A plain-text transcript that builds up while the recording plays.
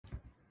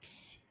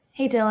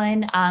Hey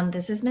Dylan,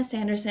 this is Miss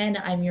Anderson.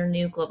 I'm your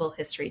new global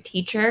history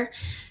teacher.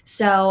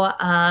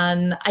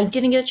 I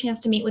didn't get a chance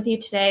to meet with you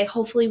today.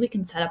 Hopefully, we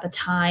can set up a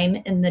time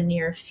in the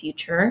near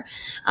future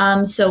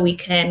so we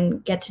can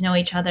get to know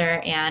each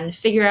other and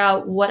figure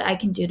out what I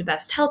can do to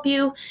best help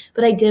you.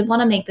 But I did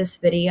want to make this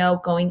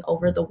video going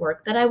over the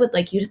work that I would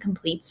like you to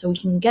complete so we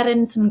can get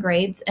in some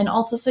grades and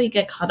also so you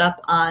get caught up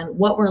on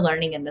what we're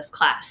learning in this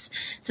class.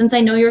 Since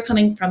I know you're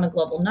coming from a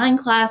Global 9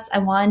 class, I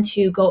wanted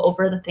to go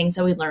over the things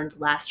that we learned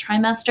last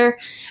trimester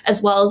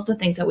as well as the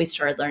things that we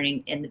started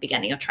learning in the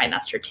beginning of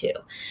trimester 2.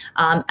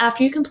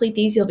 After you complete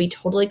these, you'll be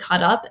totally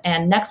caught up.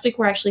 And next week,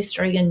 we're actually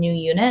starting a new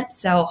unit.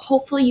 So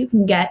hopefully you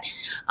can get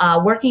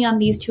working on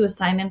these two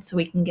assignments so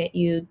we can get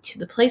you to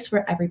the place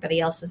where everybody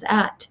else is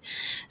at.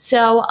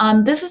 So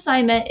this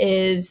assignment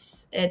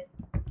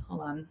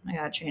hold on, I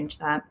gotta change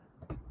that.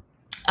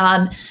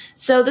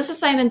 So this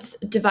assignment's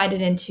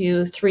divided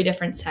into 3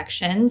 different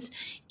sections,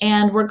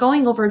 and we're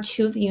going over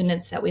 2 of the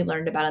units that we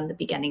learned about in the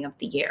beginning of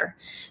the year.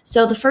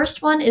 So the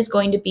first one is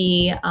going to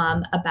be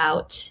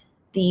about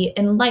the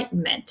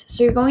Enlightenment.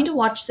 So you're going to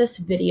watch this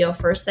video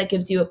first that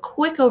gives you a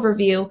quick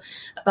overview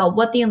about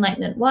what the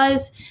Enlightenment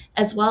was,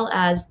 as well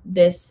as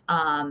this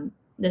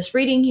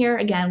reading here.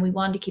 Again, we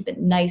wanted to keep it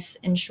nice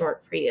and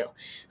short for you.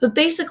 But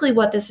basically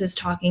what this is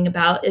talking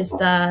about is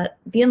the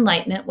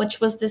Enlightenment, which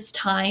was this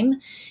time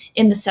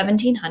in the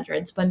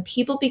 1700s when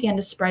people began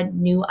to spread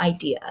new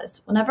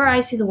ideas. Whenever I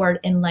see the word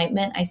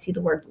enlightenment, I see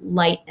the word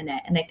light in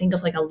it. And I think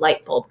of like a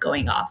light bulb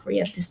going off where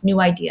you have this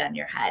new idea in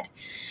your head.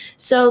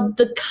 So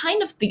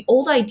the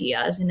old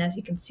ideas, and as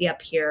you can see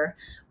up here,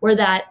 were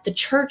that the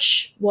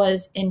church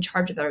was in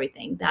charge of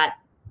everything, that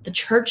the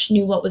church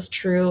knew what was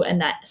true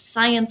and that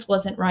science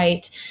wasn't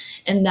right,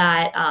 and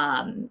that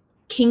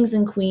kings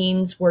and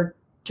queens were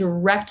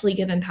directly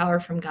given power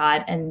from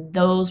God, and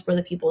those were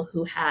the people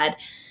who had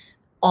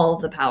all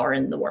of the power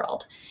in the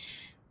world.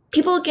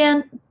 People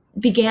again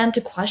began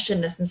to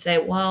question this and say,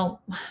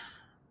 well,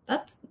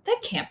 that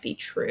can't be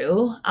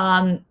true.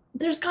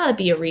 There's got to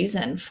be a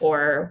reason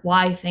for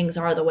why things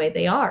are the way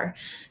they are.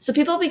 So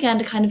people began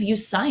to kind of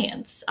use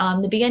science.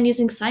 They began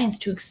using science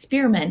to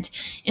experiment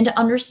and to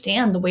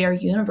understand the way our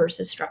universe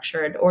is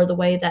structured or the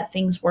way that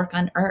things work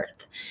on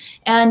Earth.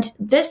 And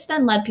this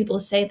then led people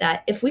to say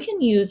that if we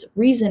can use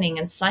reasoning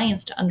and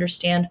science to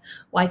understand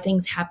why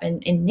things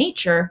happen in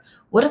nature,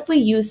 what if we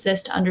use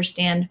this to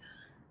understand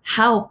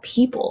how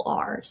people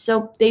are?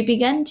 So they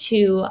began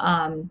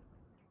to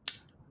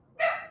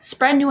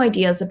spread new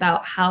ideas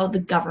about how the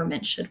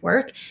government should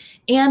work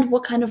and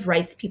what kind of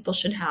rights people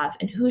should have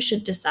and who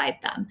should decide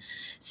them.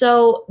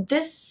 So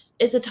this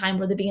is a time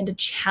where they begin to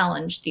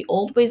challenge the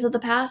old ways of the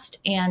past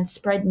and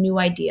spread new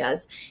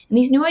ideas. And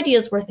these new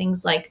ideas were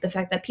things like the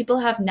fact that people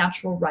have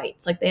natural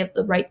rights, like they have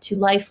the right to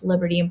life,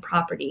 liberty, and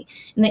property,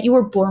 and that you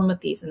were born with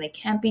these and they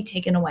can't be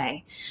taken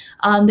away.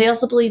 They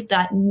also believed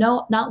that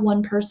not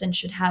one person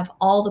should have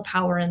all the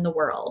power in the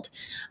world,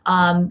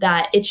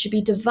 that it should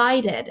be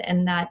divided,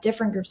 and that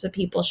different groups of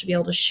people should be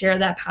able to share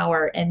that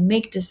power and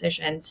make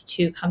decisions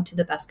to come to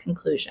the best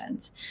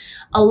conclusions.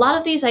 A lot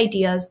of these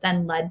ideas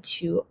then led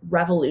to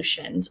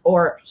revolutions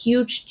or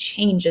huge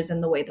changes in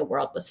the way the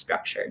world was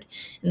structured.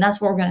 And that's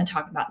what we're going to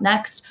talk about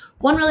next.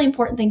 One really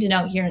important thing to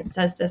note here, and it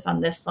says this on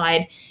this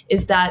slide,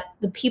 is that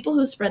the people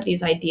who spread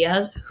these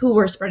ideas, who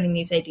were spreading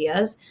these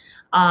ideas,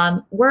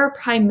 were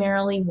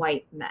primarily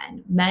white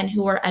men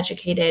who were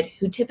educated,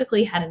 who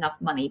typically had enough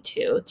money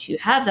to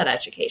have that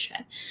education.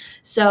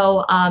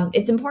 So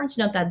it's important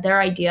to note that their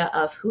idea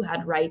of who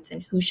had rights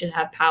and who should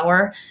have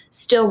power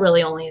still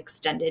really only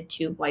extended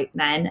to white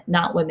men,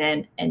 not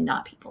women, and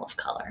not people of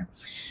color.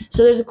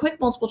 So there's a quick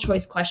multiple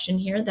choice question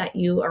here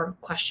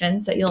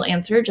questions that you'll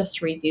answer just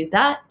to review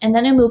that. And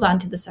then I move on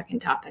to the second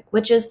topic,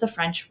 which is the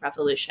French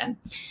Revolution.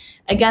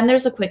 Again,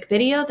 there's a quick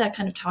video that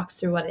kind of talks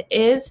through what it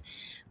is,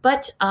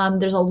 but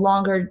there's a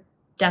longer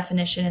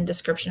definition and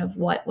description of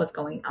what was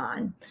going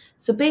on.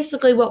 So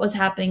basically what was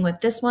happening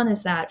with this one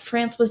is that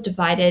France was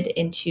divided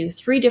into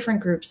 3 different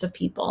groups of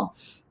people.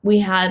 We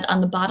had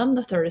on the bottom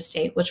the Third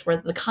Estate, which were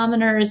the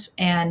commoners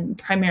and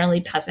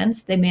primarily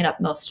peasants. They made up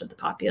most of the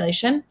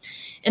population.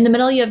 In the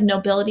middle, you have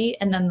nobility,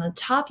 and then on the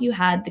top you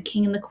had the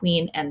king and the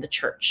queen and the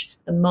church,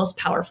 the most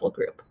powerful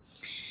group.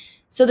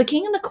 So the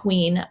king and the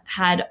queen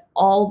had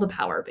all the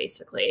power,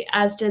 basically,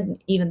 as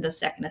did even the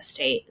Second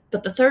Estate.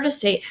 But the Third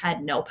Estate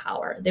had no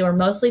power. They were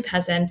mostly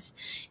peasants,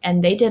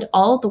 and they did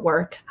all the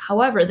work.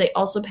 However, they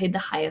also paid the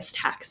highest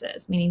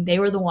taxes, meaning they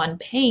were the one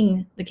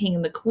paying the king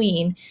and the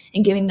queen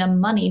and giving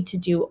them money to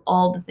do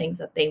all the things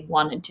that they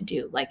wanted to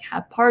do, like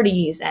have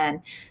parties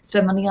and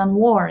spend money on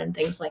war and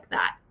things like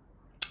that.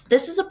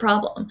 This is a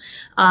problem.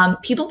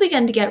 People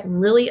began to get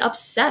really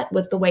upset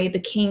with the way the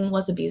king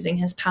was abusing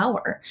his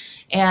power,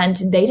 and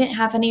they didn't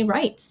have any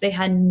rights. They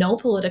had no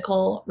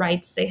political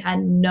rights. They had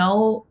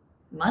no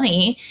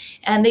money,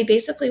 and they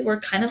basically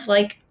were kind of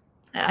like,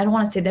 I don't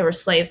want to say they were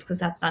slaves because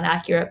that's not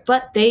accurate,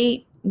 but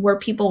they were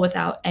people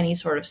without any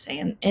sort of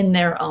say in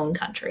their own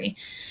country.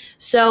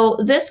 So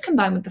this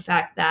combined with the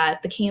fact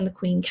that the king and the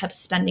queen kept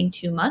spending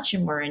too much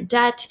and were in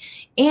debt,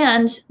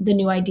 and the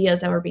new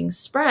ideas that were being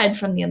spread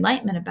from the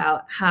Enlightenment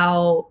about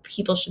how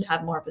people should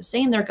have more of a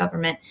say in their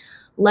government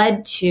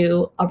led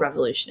to a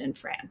revolution in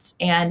France.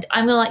 And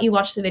I'm going to let you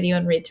watch the video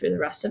and read through the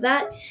rest of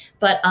that.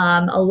 But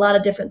a lot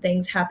of different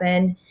things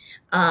happen.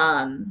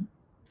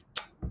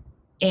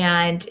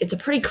 And it's a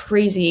pretty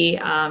crazy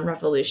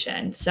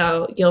revolution.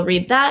 So you'll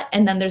read that,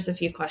 and then there's a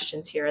few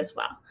questions here as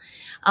well.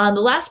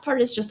 The last part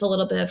is just a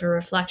little bit of a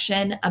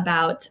reflection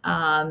about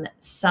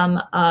some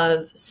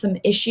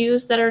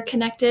issues that are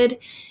connected,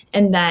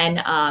 and then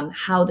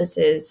how this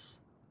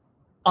is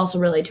also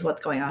related to what's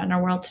going on in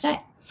our world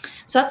today.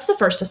 So that's the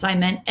first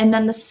assignment. And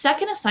then the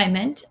second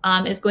assignment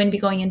is going to be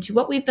going into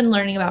what we've been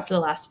learning about for the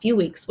last few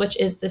weeks, which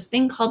is this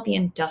thing called the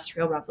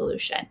Industrial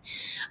Revolution.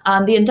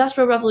 The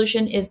Industrial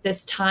Revolution is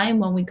this time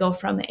when we go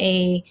from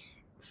a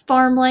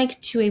farm-like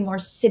to a more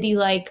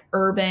city-like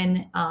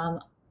urban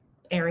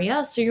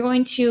area. So you're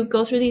going to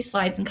go through these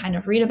slides and kind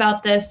of read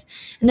about this,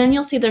 and then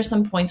you'll see there's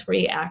some points where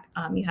you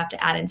have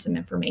to add in some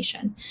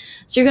information.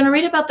 So you're going to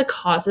read about the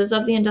causes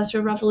of the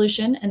Industrial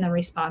Revolution and then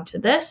respond to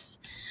this.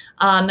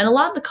 And a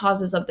lot of the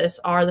causes of this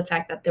are the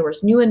fact that there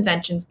was new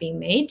inventions being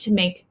made to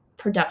make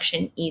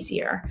production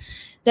easier.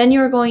 Then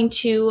you're going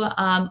to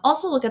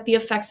also look at the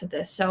effects of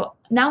this. So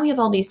now we have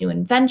all these new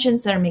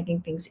inventions that are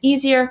making things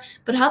easier,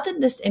 but how did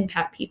this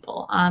impact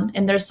people?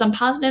 And there's some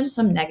positive,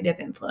 some negative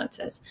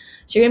influences.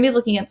 So you're going to be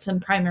looking at some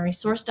primary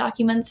source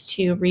documents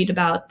to read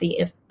about the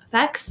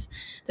effects.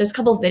 There's a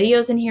couple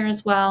videos in here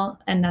as well,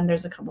 and then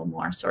there's a couple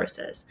more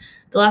sources.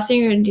 The last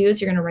thing you're going to do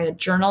is you're going to write a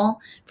journal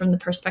from the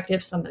perspective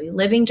of somebody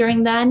living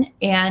during then,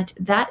 and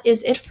that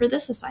is it for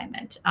this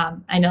assignment.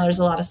 I know there's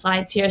a lot of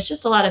slides here. It's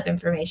just a lot of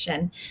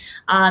information.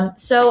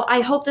 So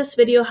I hope this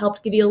video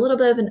helped give you a little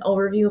bit of an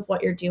overview of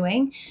what you're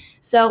doing.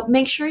 So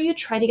make sure you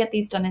try to get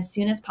these done as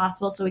soon as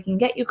possible so we can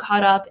get you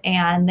caught up,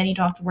 and then you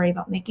don't have to worry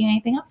about making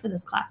anything up for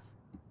this class.